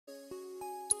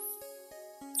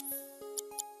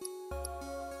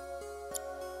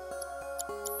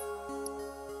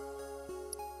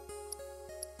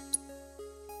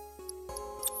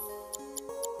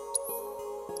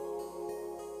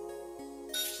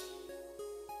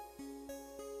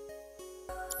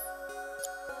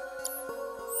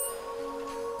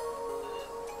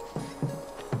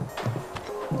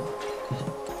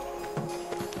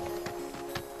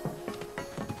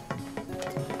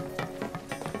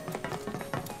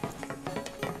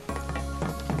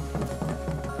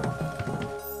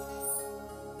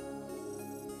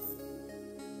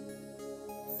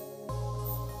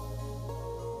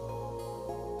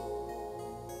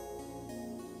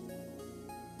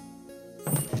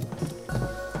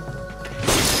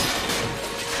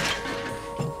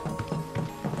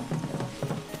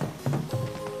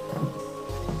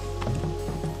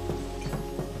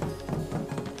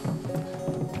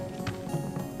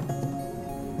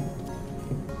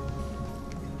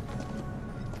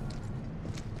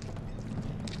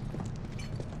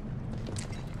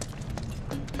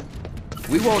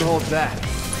We won't hold back.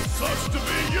 Sucks to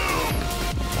be you!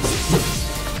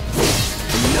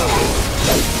 No.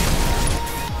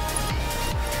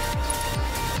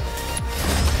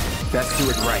 Best do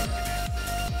it right.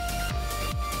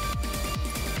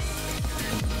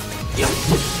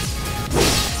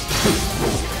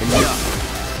 Enough.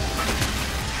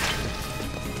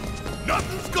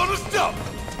 Nothing's gonna stop!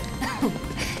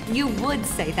 You would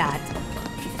say that.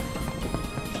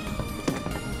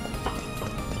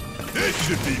 This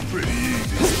should be pretty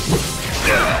easy.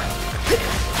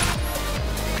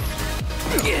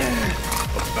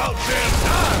 About damn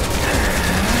time!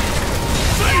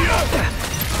 See ya!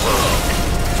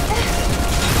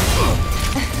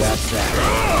 That's that.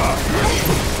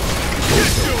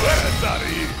 Get your ass out of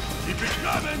here! Keep it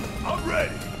coming, I'm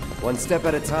ready! One step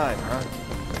at a time, huh?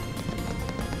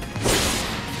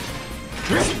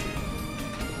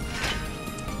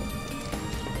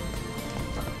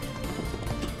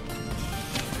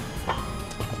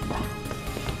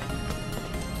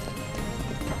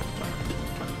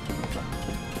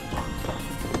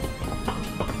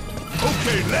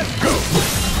 Okay, let's go!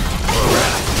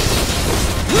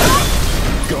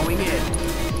 Going in.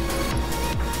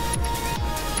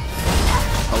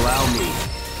 Allow me.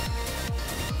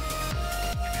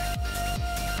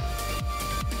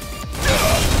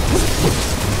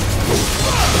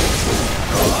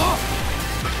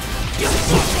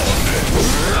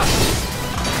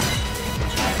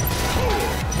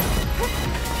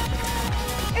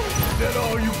 Is that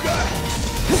all you got?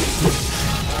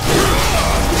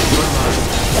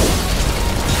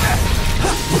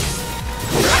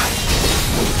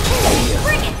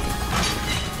 Bring it!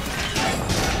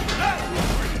 That was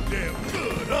pretty damn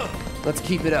good, huh? Let's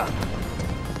keep it up.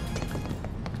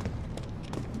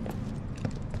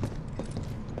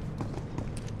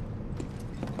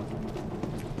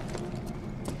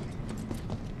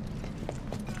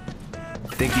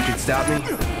 Think you can stop me?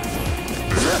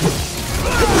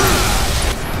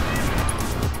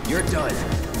 You're done.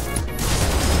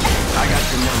 I got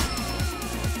your number.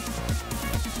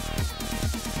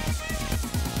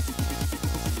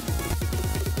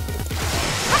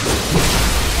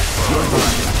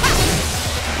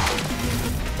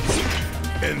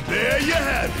 And there you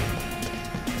have it.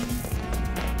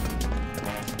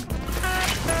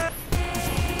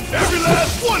 Every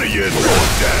last one of you is going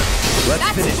down. Let's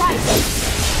That's finish right. this.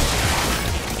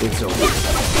 It's over.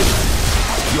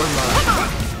 You're mine.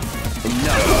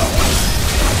 Enough.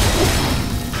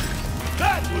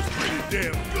 That was pretty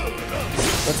damn good, huh?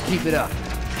 Let's keep it up.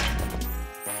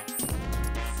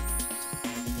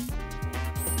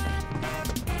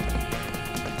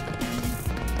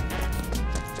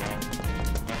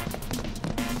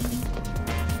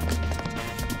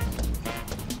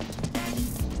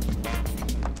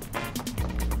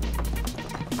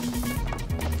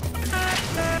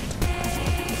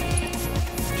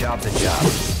 Job's a job.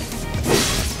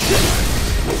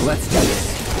 Let's do this.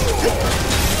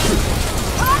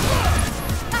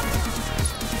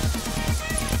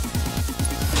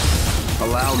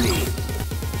 Allow me.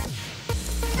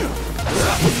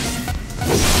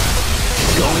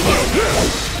 Going in.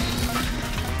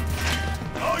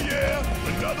 Oh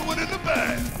yeah, another one in the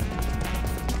bag.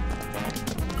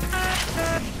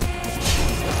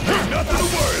 Ain't nothing to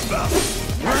worry about.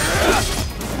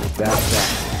 That's that.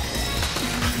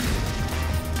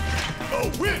 Oh,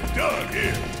 we're done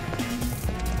here.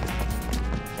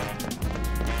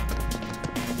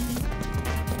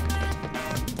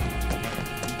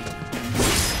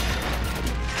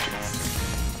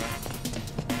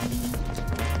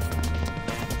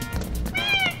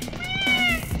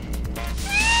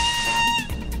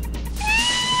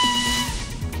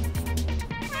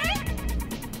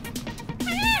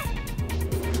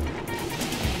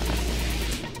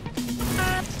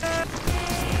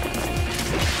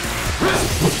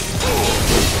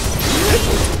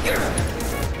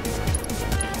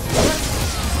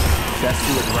 Best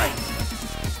do it right.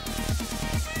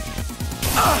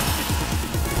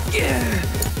 Yeah.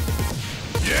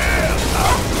 Yeah,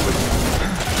 I'll do it.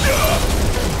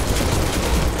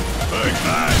 Big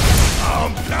man,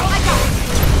 I'm down. I got it.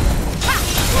 Ha!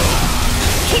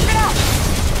 Keep it up!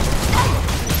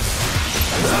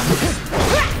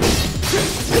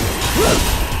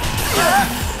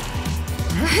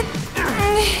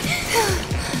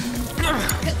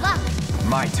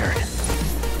 My turn.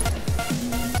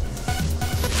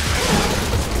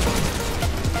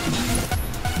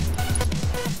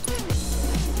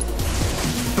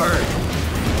 Burn.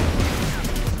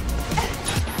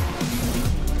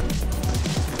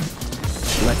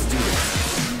 Let's do this.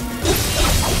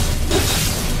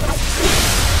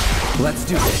 Let's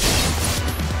do this.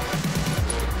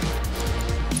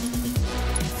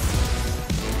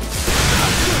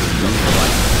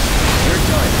 You're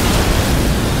done.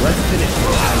 Let's finish.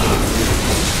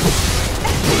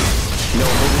 No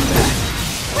holding back.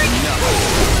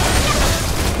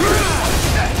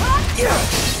 Enough.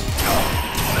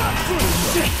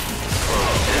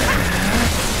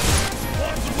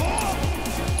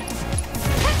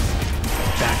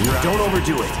 Back. Don't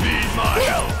overdo it. Need my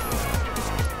help.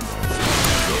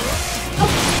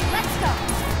 Let's go.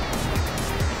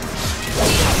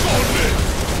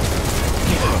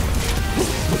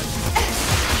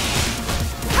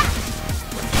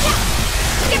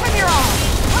 Give him your all.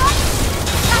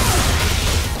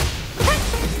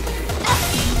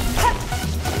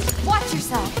 Watch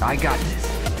yourself. I got this.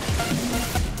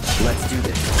 Let's do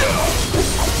this.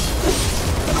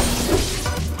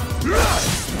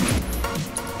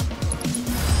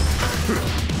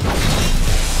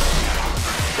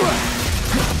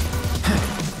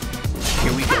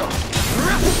 Here we go.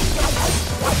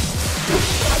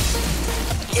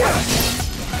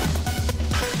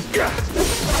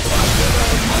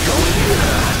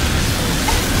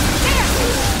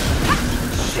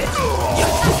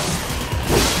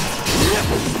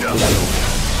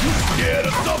 Scared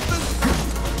of something?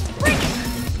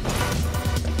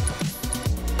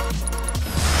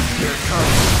 Here it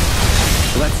comes.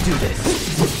 Let's do this.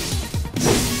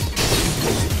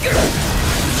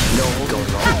 No going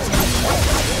wrong.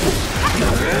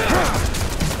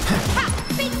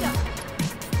 Bingo.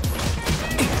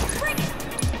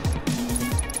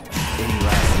 Any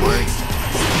last words?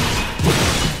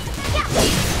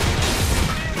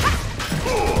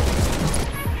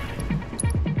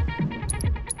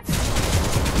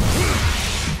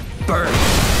 Burn.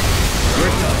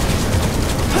 We're done.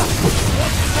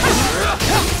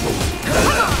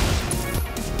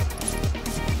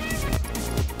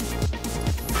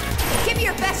 Give me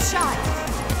your best shot.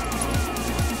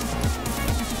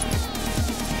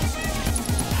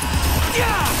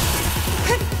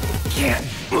 Can't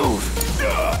move.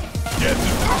 Get it.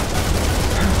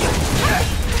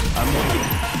 I'm looking.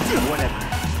 Whatever.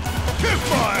 Hit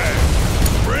my ass.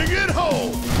 Bring it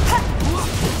home.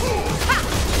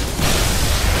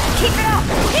 Keep it up.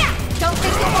 Yeah. Don't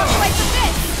think we'll walk away from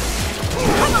this.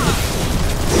 Come on.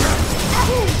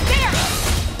 There.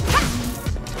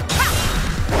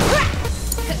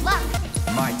 Good luck.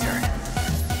 My turn.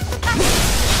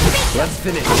 Bingo. Let's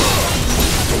finish.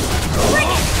 Bring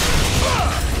it.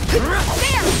 There.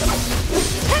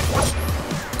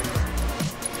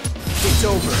 It's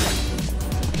over.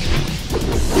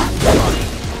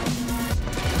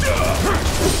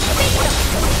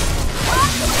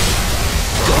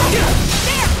 There.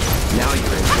 Now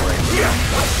you're in for it.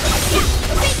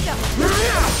 Bingo.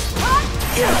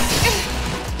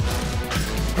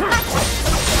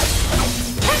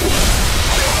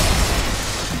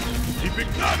 Keep it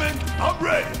coming. I'm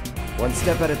ready. One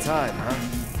step at a time, huh?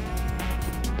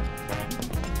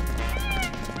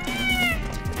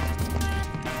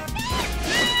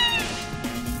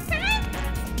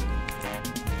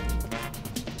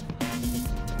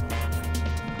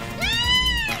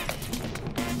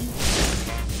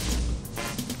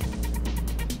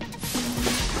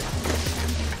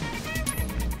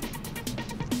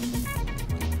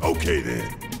 Okay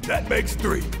then. That makes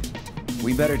 3.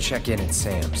 We better check in at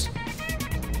Sam's.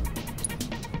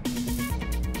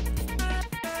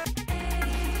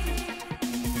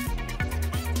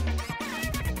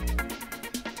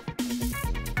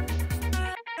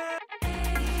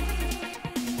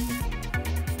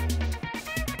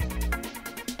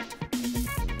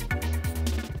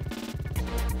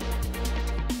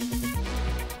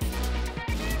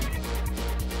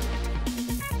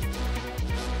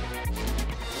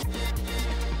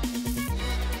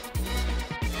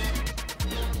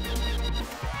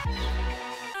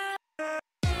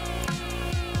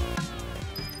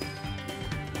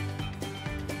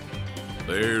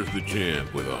 There's the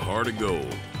champ with a heart of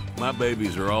gold. My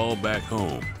babies are all back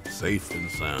home, safe and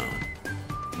sound.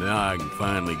 Now I can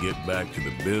finally get back to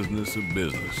the business of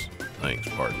business. Thanks,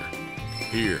 partner.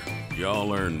 Here,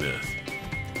 y'all earn this.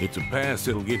 It's a pass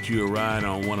that'll get you a ride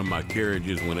on one of my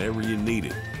carriages whenever you need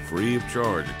it. Free of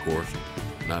charge, of course.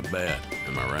 Not bad,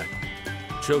 am I right?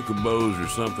 Chocobos are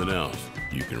something else.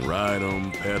 You can ride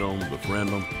them, pet them, befriend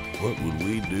them. What would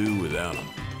we do without them?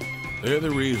 They're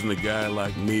the reason a guy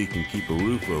like me can keep a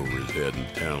roof over his head in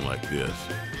a town like this,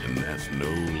 and that's no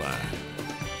lie.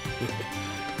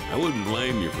 I wouldn't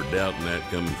blame you for doubting that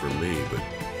coming from me, but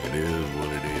it is what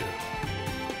it is.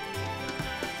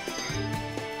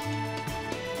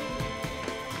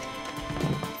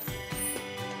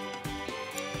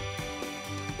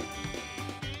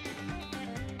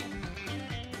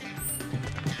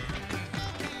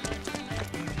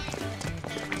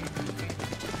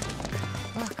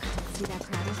 Look, see that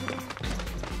crowd over there?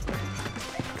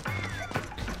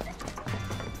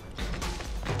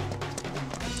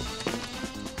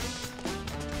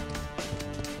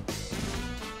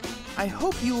 I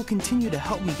hope you will continue to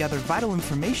help me gather vital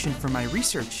information for my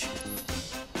research.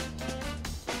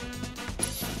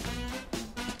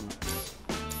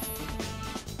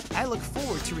 I look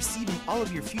forward to receiving all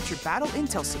of your future battle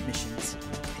intel submissions.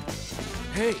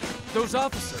 Hey, those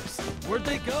officers, where'd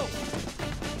they go?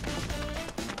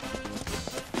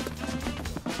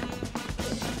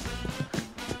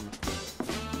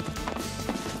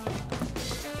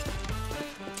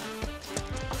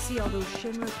 See all those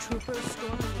Shinra troopers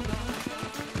storming the ground?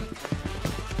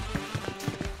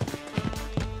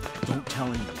 Don't tell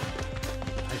anyone.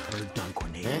 I heard Don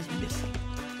Corneo is missing.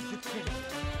 You're kidding.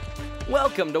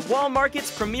 Welcome to Wall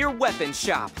Market's premier weapons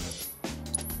shop.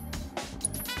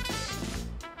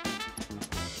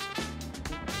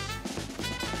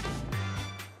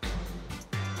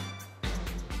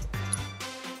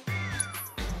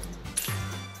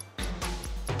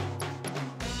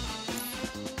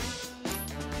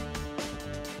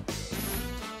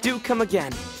 Do come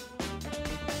again.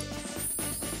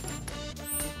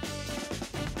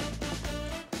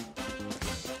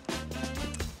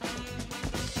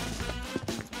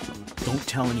 Don't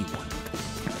tell anyone.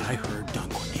 But I heard Don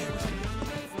Corneo was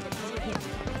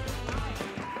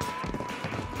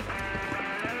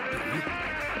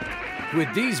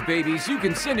With these babies, you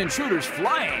can send intruders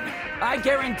flying. I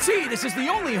guarantee this is the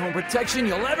only home protection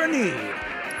you'll ever need.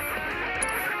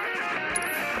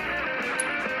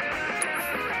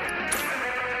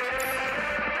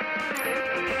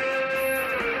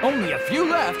 Only a few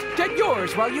left. Get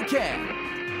yours while you can.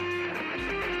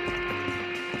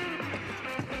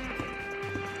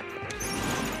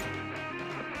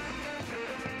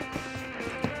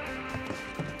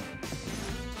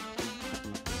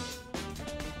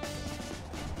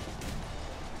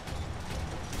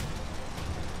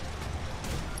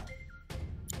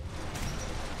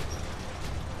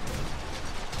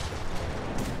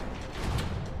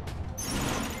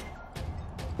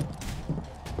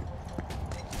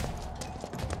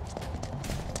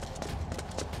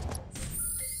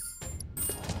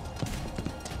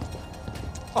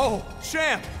 Oh,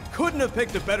 champ! Couldn't have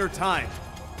picked a better time.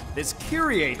 This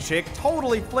Kyrie chick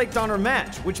totally flaked on her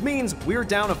match, which means we're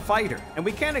down a fighter, and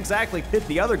we can't exactly pit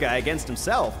the other guy against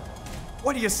himself.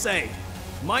 What do you say?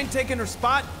 Mind taking her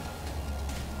spot?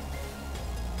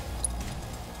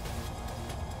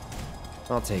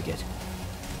 I'll take it.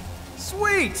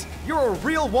 Sweet! You're a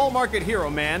real Wall Market hero,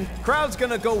 man. Crowd's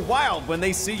gonna go wild when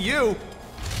they see you.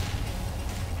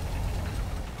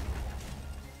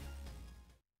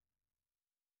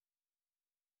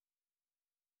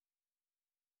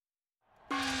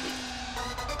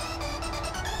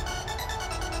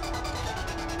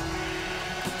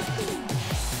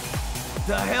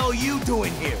 The hell you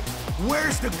doing here?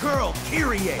 Where's the girl,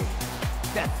 Kyrie?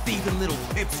 That thieving little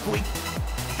pipsqueak?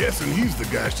 Guessing he's the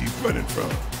guy she's running from.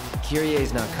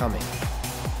 Kyrie's not coming.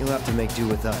 You'll have to make do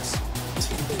with us.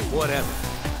 Whatever.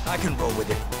 I can roll with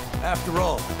it. After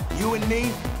all, you and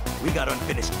me, we got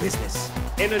unfinished business.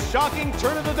 In a shocking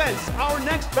turn of events, our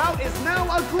next bout is now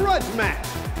a grudge match.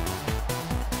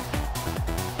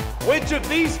 Which of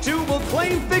these two will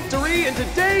claim victory in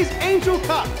today's Angel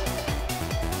Cup?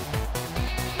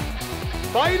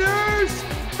 Fighters,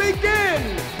 begin!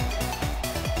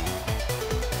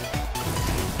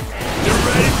 You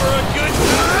ready for a good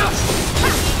time?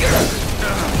 Girl,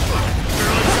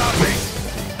 got me.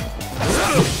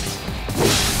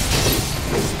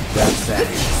 That's that.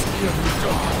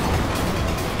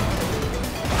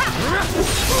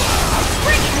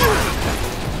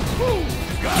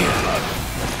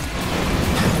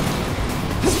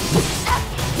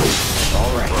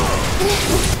 All right.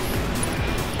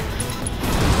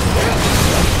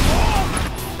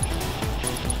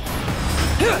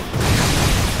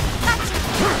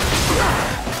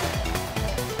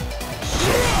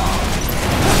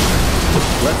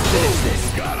 Let's finish this.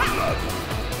 Gotta love it.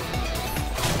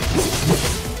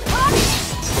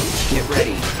 Get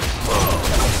ready.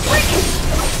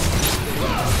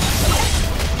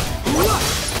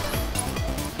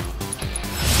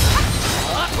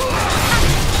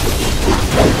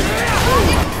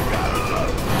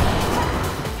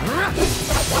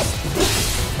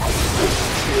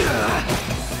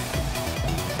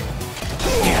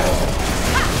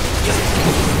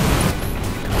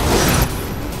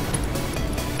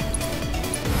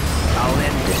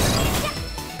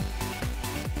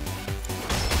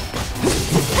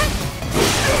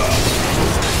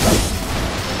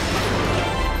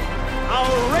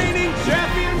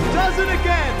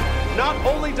 Not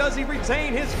only does he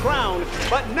retain his crown,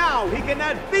 but now he can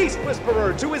add Beast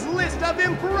Whisperer to his list of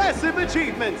impressive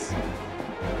achievements!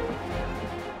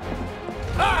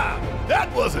 Ah!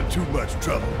 That wasn't too much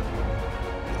trouble.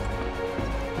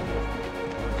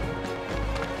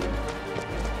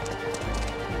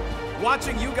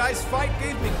 Watching you guys fight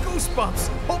gave me goosebumps.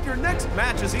 Hope your next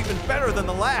match is even better than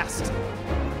the last.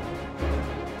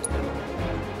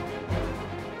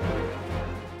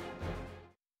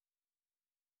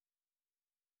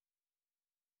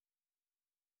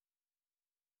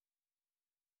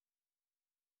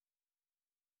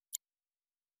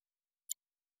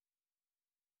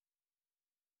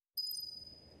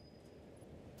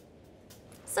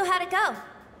 So how'd it go?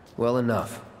 Well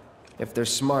enough. If they're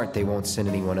smart, they won't send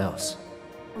anyone else.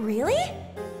 Really?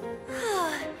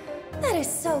 That is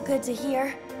so good to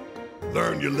hear.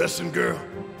 Learn your lesson, girl?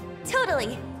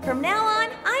 Totally. From now on,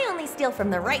 I only steal from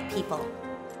the right people.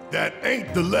 That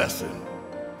ain't the lesson.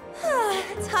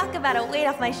 Talk about a weight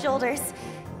off my shoulders.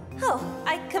 Oh,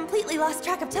 I completely lost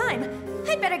track of time.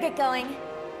 I'd better get going.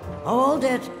 Hold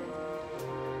it.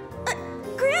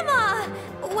 Grandma!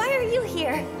 Why are you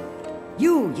here?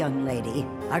 You, young lady,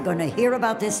 are gonna hear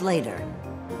about this later.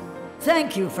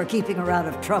 Thank you for keeping her out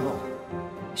of trouble.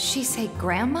 She say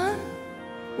Grandma?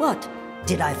 What?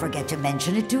 Did I forget to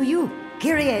mention it to you?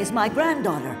 Kyrie's my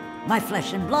granddaughter, my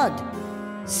flesh and blood.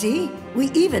 See?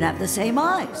 We even have the same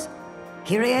eyes.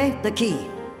 Kyrie, the key.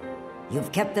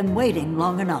 You've kept them waiting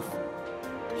long enough.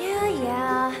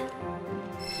 Yeah.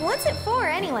 What's it for,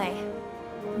 anyway?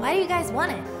 Why do you guys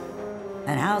want it?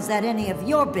 And how's that any of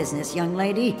your business, young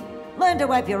lady? Learn to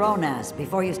wipe your own ass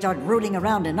before you start rooting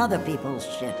around in other people's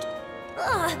shit.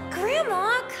 Ugh,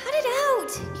 Grandma, cut it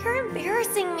out! You're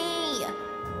embarrassing me!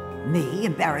 Me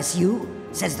embarrass you?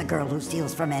 Says the girl who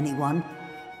steals from anyone.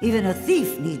 Even a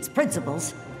thief needs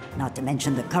principles, not to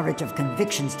mention the courage of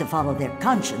convictions to follow their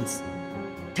conscience.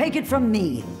 Take it from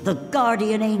me, the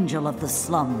guardian angel of the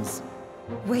slums.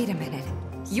 Wait a minute.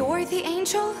 You're the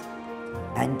angel?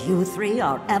 And you three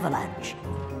are Avalanche.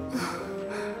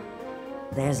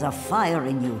 There's a fire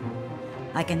in you.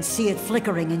 I can see it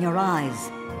flickering in your eyes.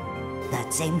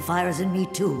 That same fire's in me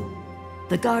too.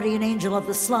 The guardian angel of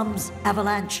the slums,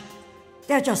 Avalanche.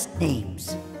 They're just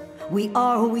names. We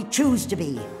are who we choose to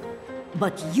be.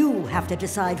 But you have to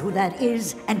decide who that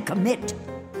is and commit.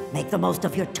 Make the most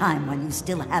of your time when you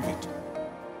still have it.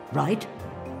 Right?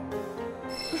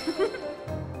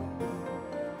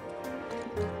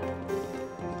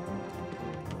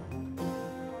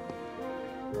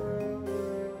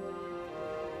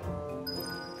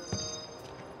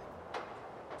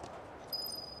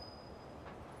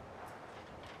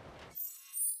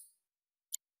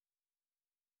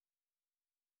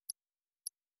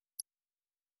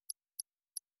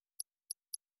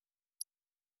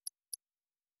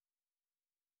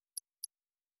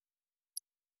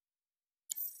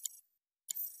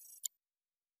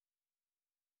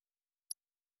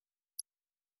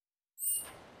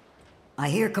 I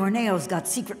hear Corneo's got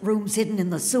secret rooms hidden in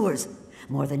the sewers.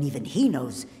 More than even he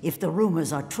knows, if the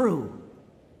rumors are true.